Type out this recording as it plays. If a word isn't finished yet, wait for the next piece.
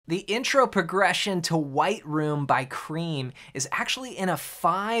The intro progression to White Room by Cream is actually in a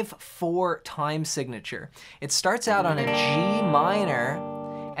 5/4 time signature. It starts out on a G minor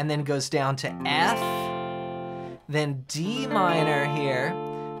and then goes down to F, then D minor here,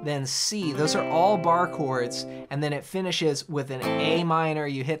 then C. Those are all bar chords, and then it finishes with an A minor.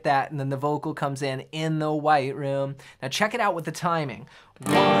 You hit that, and then the vocal comes in the White Room. Now check it out with the timing.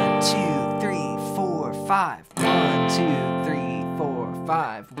 1, 2, 3, 4, 5. 1, 2, 3, 4,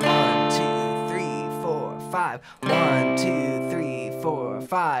 5. 1, 2, 3, 4, 5. 1, 2, 3, 4,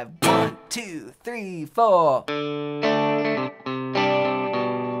 5. 1, 2, 3, 4.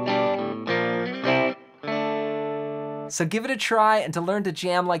 So give it a try, and to learn to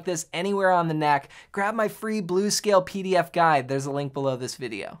jam like this anywhere on the neck, grab my free Bluescale PDF guide. There's a link below this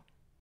video.